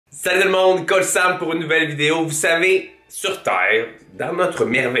Salut tout le monde, Coach Sam pour une nouvelle vidéo. Vous savez, sur Terre, dans notre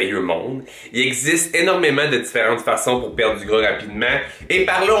merveilleux monde, il existe énormément de différentes façons pour perdre du gras rapidement. Et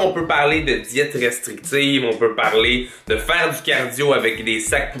par là, on peut parler de diète restrictive, on peut parler de faire du cardio avec des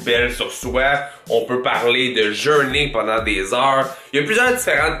sacs poubelles sur soi, on peut parler de jeûner pendant des heures. Il y a plusieurs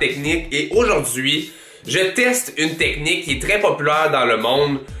différentes techniques et aujourd'hui, je teste une technique qui est très populaire dans le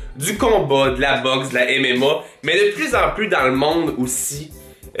monde du combat, de la boxe, de la MMA, mais de plus en plus dans le monde aussi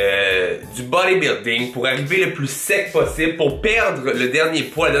du bodybuilding pour arriver le plus sec possible, pour perdre le dernier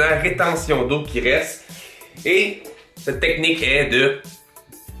poids, la dernière rétention d'eau qui reste. Et cette technique est de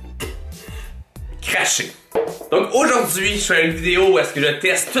cracher. Donc aujourd'hui, je fais une vidéo où est-ce que je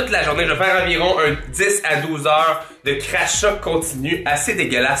teste toute la journée. Je vais faire environ un 10 à 12 heures de crachat continu. Assez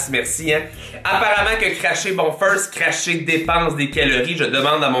dégueulasse, merci. Hein? Apparemment que cracher, bon, first, cracher dépense des calories. Je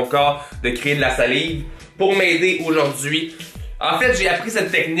demande à mon corps de créer de la salive. Pour m'aider aujourd'hui, en fait, j'ai appris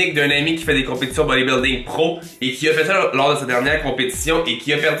cette technique d'un ami qui fait des compétitions bodybuilding pro et qui a fait ça lors de sa dernière compétition et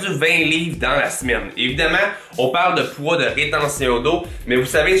qui a perdu 20 livres dans la semaine. Évidemment, on parle de poids, de rétention d'eau, mais vous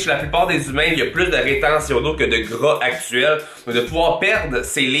savez, chez la plupart des humains, il y a plus de rétention d'eau que de gras actuel. Donc, de pouvoir perdre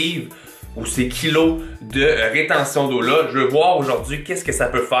ces livres ou ces kilos de rétention d'eau-là, je veux voir aujourd'hui qu'est-ce que ça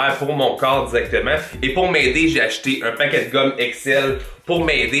peut faire pour mon corps directement. Et pour m'aider, j'ai acheté un paquet de gomme Excel pour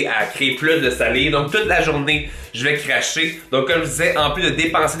m'aider à créer plus de salive. Donc toute la journée, je vais cracher. Donc comme je disais, en plus de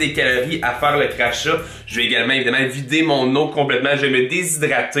dépenser des calories à faire le crachat, je vais également évidemment vider mon eau complètement. Je vais me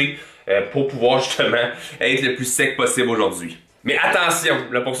déshydrater pour pouvoir justement être le plus sec possible aujourd'hui. Mais attention,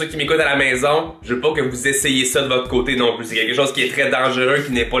 là, pour ceux qui m'écoutent à la maison, je veux pas que vous essayiez ça de votre côté non plus. C'est quelque chose qui est très dangereux,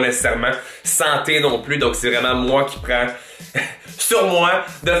 qui n'est pas nécessairement santé non plus. Donc c'est vraiment moi qui prends sur moi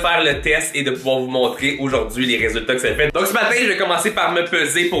de faire le test et de pouvoir vous montrer aujourd'hui les résultats que ça fait. Donc ce matin, je vais commencer par me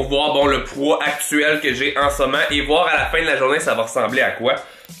peser pour voir bon, le poids actuel que j'ai en ce moment et voir à la fin de la journée ça va ressembler à quoi.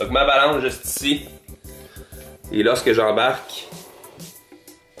 Donc ma balance juste ici. Et lorsque j'embarque,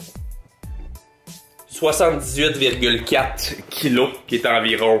 78,4 kilos, qui est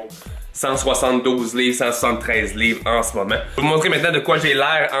environ 172 livres, 173 livres en ce moment. Je vais vous montrer maintenant de quoi j'ai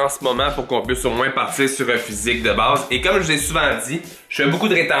l'air en ce moment pour qu'on puisse au moins partir sur un physique de base. Et comme je vous ai souvent dit, je fais beaucoup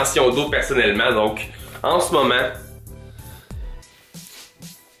de rétention d'eau personnellement, donc en ce moment,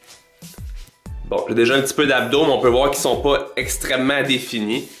 bon, j'ai déjà un petit peu d'abdos, mais on peut voir qu'ils sont pas extrêmement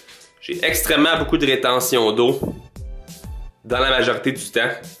définis. J'ai extrêmement beaucoup de rétention d'eau dans la majorité du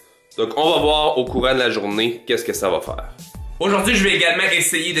temps. Donc on va voir au courant de la journée qu'est-ce que ça va faire. Aujourd'hui, je vais également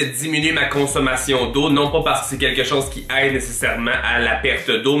essayer de diminuer ma consommation d'eau, non pas parce que c'est quelque chose qui aide nécessairement à la perte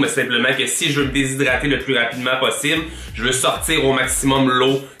d'eau, mais simplement que si je veux me déshydrater le plus rapidement possible, je veux sortir au maximum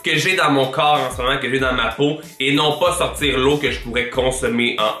l'eau que j'ai dans mon corps en ce moment, que j'ai dans ma peau, et non pas sortir l'eau que je pourrais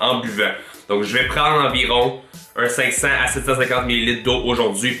consommer en buvant. Donc je vais prendre environ un 500 à 750 ml d'eau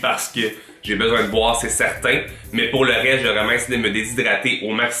aujourd'hui parce que j'ai besoin de boire, c'est certain. Mais pour le reste, je vais vraiment essayer de me déshydrater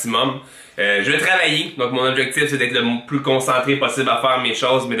au maximum. Je vais travailler. Donc mon objectif, c'est d'être le plus concentré possible à faire mes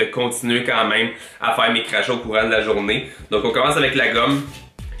choses, mais de continuer quand même à faire mes crachats au courant de la journée. Donc on commence avec la gomme.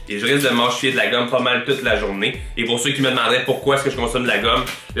 Et je risque de mâcher de la gomme pas mal toute la journée. Et pour ceux qui me demanderaient pourquoi est-ce que je consomme de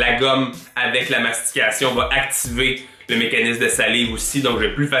la gomme avec la mastication va activer le mécanisme de salive aussi. Donc je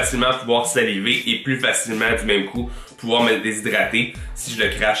vais plus facilement pouvoir saliver et plus facilement du même coup pouvoir me déshydrater si je le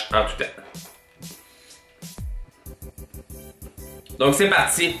crache en tout temps. Donc c'est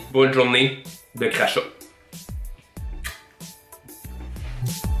parti pour une journée de crachat.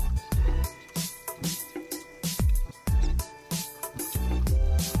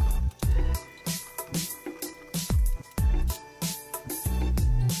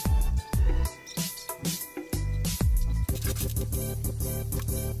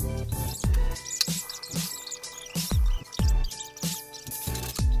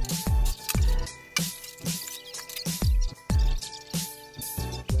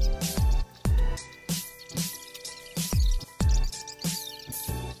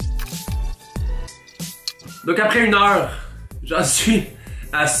 Donc après une heure, j'en suis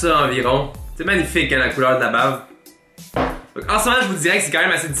à ça environ. C'est magnifique hein, la couleur de la bave. Donc en ce moment, je vous dirais que c'est quand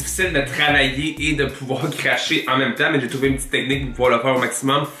même assez difficile de travailler et de pouvoir cracher en même temps, mais j'ai trouvé une petite technique pour pouvoir le faire au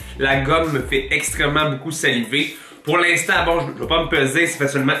maximum. La gomme me fait extrêmement beaucoup saliver. Pour l'instant, bon, je ne vais pas me peser, ça fait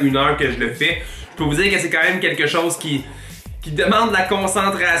seulement une heure que je le fais. Je peux vous dire que c'est quand même quelque chose qui demande de la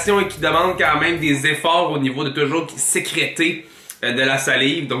concentration et qui demande quand même des efforts au niveau de toujours sécréter de la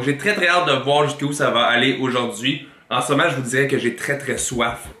salive. Donc j'ai très hâte de voir jusqu'où ça va aller aujourd'hui. En ce moment, je vous dirais que j'ai très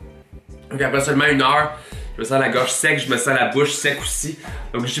soif. Donc après seulement une heure, je me sens la gorge sec, je me sens la bouche sec aussi.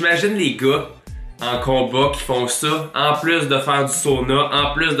 Donc j'imagine les gars en combat qui font ça, en plus de faire du sauna,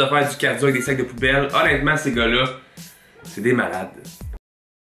 en plus de faire du cardio avec des sacs de poubelle. Honnêtement, ces gars-là, c'est des malades.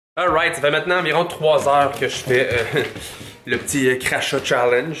 Alright, ça fait maintenant environ 3 heures que je fais le petit crachat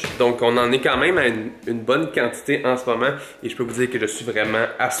challenge. Donc on en est quand même à une bonne quantité en ce moment. Et je peux vous dire que je suis vraiment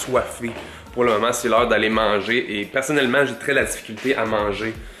assoiffé. Pour le moment, c'est l'heure d'aller manger. Et personnellement, j'ai très la difficulté à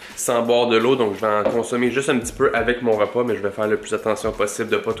manger sans boire de l'eau. Donc je vais en consommer juste un petit peu avec mon repas. Mais je vais faire le plus attention possible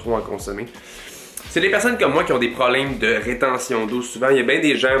de ne pas trop en consommer. C'est des personnes comme moi qui ont des problèmes de rétention d'eau. Souvent, il y a bien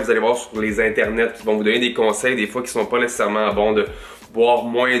des gens, vous allez voir sur les internets, qui vont vous donner des conseils, des fois qui sont pas nécessairement bons, de boire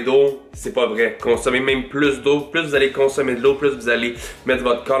moins d'eau. C'est pas vrai. Consommez même plus d'eau. Plus vous allez consommer de l'eau, plus vous allez mettre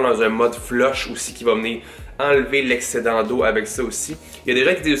votre corps dans un mode flush aussi qui va venir enlever l'excédent d'eau avec ça aussi. Il y a des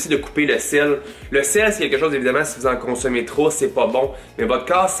gens qui disent aussi de couper le sel. Le sel, c'est quelque chose, évidemment, si vous en consommez trop, c'est pas bon. Mais votre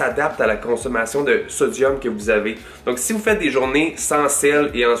corps s'adapte à la consommation de sodium que vous avez. Donc, si vous faites des journées sans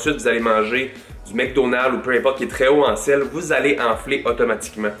sel et ensuite vous allez manger du McDonald's ou peu importe qui est très haut en sel, vous allez enfler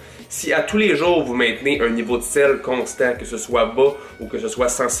automatiquement. Si à tous les jours vous maintenez un niveau de sel constant, que ce soit bas ou que ce soit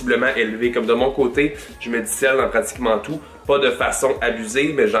sensiblement élevé, comme de mon côté, je mets du sel dans pratiquement tout, pas de façon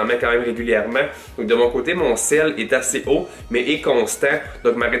abusée, mais j'en mets quand même régulièrement. Donc de mon côté, mon sel est assez haut, mais est constant,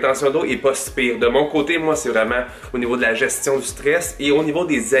 donc ma rétention d'eau est pas si pire. De mon côté, moi, c'est vraiment au niveau de la gestion du stress et au niveau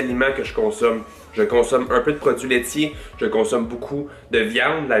des aliments que je consomme. Je consomme un peu de produits laitiers, je consomme beaucoup de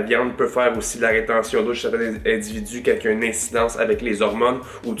viande. La viande peut faire aussi de la rétention d'eau chez certains individus qui ont une incidence avec les hormones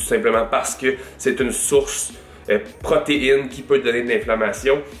ou tout simplement parce que c'est une source protéine qui peut donner de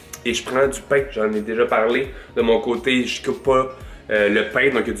l'inflammation. Et je prends du pain, j'en ai déjà parlé. De mon côté, je coupe pas le pain,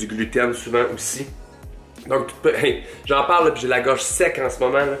 donc il y a du gluten souvent aussi. Donc hey, j'en parle, puis j'ai la gorge sec en ce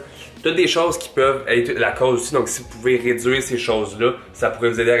moment là. Toutes des choses qui peuvent être la cause aussi, donc si vous pouvez réduire ces choses-là, ça pourrait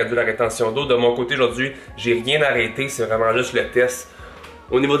vous aider à réduire la rétention d'eau. De mon côté aujourd'hui, j'ai rien arrêté, c'est vraiment juste le test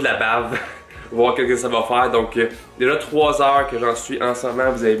au niveau de la bave, voir ce que ça va faire. Donc déjà 3 heures que j'en suis en ce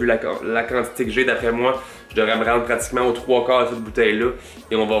moment, vous avez vu la quantité que j'ai d'après moi, je devrais me rendre pratiquement aux 3/4 de cette bouteille-là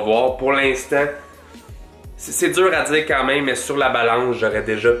et on va voir. Pour l'instant, c'est dur à dire quand même, mais sur la balance, j'aurais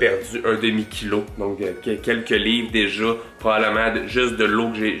déjà perdu un demi-kilo. Donc, quelques livres déjà, probablement juste de l'eau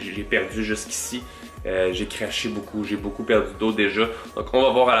que j'ai perdu jusqu'ici. J'ai craché beaucoup, j'ai beaucoup perdu d'eau déjà. Donc, on va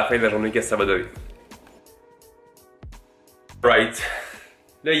voir à la fin de la journée qu'est-ce que ça va donner. Right.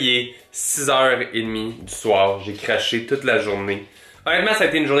 Là, il est 6h30 du soir. J'ai craché toute la journée. Honnêtement, ça a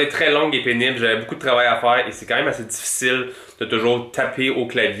été une journée très longue et pénible. J'avais beaucoup de travail à faire et c'est quand même assez difficile de toujours taper au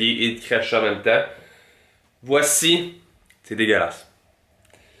clavier et de cracher en même temps. Voici, c'est dégueulasse.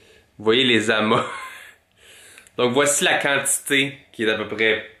 Vous voyez les amas. Donc voici la quantité qui est d'à peu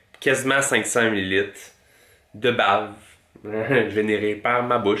près quasiment 500 ml de bave générée par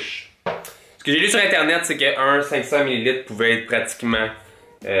ma bouche. Ce que j'ai lu sur internet, c'est qu'un 500 ml pouvait être pratiquement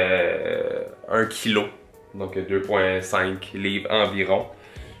 1 kg. Donc 2,5 livres environ.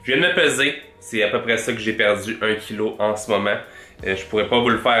 Je viens de me peser, c'est à peu près ça que j'ai perdu 1 kg en ce moment. Je pourrais pas vous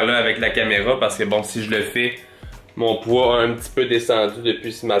le faire là avec la caméra parce que bon, si je le fais, mon poids a un petit peu descendu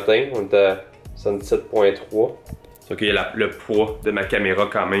depuis ce matin. On est à 77,3. Donc il y a le poids de ma caméra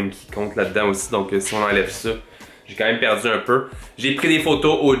quand même qui compte là-dedans aussi. Donc si on enlève ça, j'ai quand même perdu un peu. J'ai pris des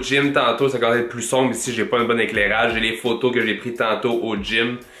photos au gym tantôt, ça commence à être plus sombre ici, j'ai pas un bon éclairage. J'ai les photos que j'ai pris tantôt au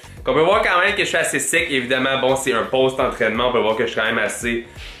gym. On peut voir quand même que je suis assez sec. Évidemment, bon, c'est un post-entraînement. On peut voir que je suis quand même assez...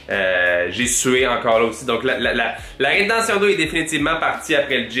 j'ai sué encore là aussi. Donc la rétention d'eau est définitivement partie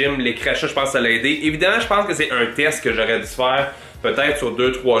après le gym. Les crachats, je pense que ça l'a aidé. Évidemment, je pense que c'est un test que j'aurais dû faire peut-être sur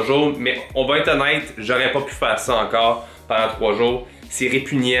 2-3 jours. Mais on va être honnête, j'aurais pas pu faire ça encore pendant 3 jours. C'est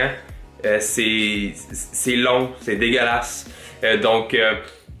répugnant. C'est long. C'est dégueulasse.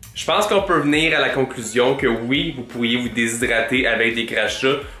 Je pense qu'on peut venir à la conclusion que oui, vous pourriez vous déshydrater avec des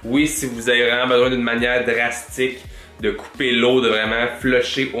crachats. Oui, si vous avez vraiment besoin d'une manière drastique de couper l'eau, de vraiment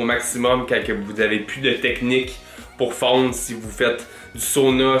flusher au maximum quand vous n'avez plus de technique pour fondre, si vous faites du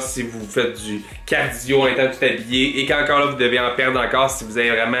sauna, si vous faites du cardio en étant tout habillé et qu'encore là, vous devez en perdre encore, si vous avez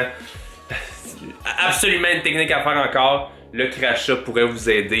vraiment absolument une technique à faire encore, le crachat pourrait vous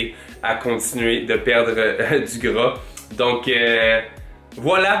aider à continuer de perdre du gras. Donc,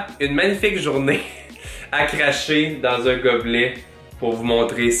 voilà, une magnifique journée à cracher dans un gobelet pour vous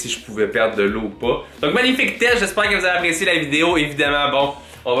montrer si je pouvais perdre de l'eau ou pas. Donc magnifique test, j'espère que vous avez apprécié la vidéo. Évidemment, bon,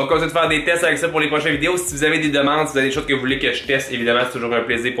 on va continuer de faire des tests avec ça pour les prochaines vidéos. Si vous avez des demandes, si vous avez des choses que vous voulez que je teste, évidemment, c'est toujours un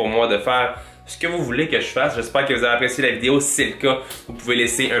plaisir pour moi de faire ce que vous voulez que je fasse. J'espère que vous avez apprécié la vidéo. Si c'est le cas, vous pouvez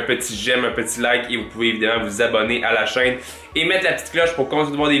laisser un petit j'aime, un petit like et vous pouvez évidemment vous abonner à la chaîne et mettre la petite cloche pour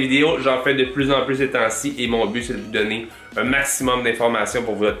continuer de voir des vidéos. J'en fais de plus en plus ces temps-ci et mon but c'est de vous donner un maximum d'informations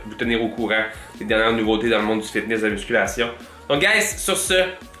pour vous tenir au courant des dernières nouveautés dans le monde du fitness et de la musculation. Donc guys, sur ce,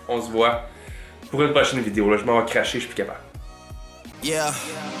 on se voit pour une prochaine vidéo. Là, je m'en vais cracher, je suis plus capable. Yeah.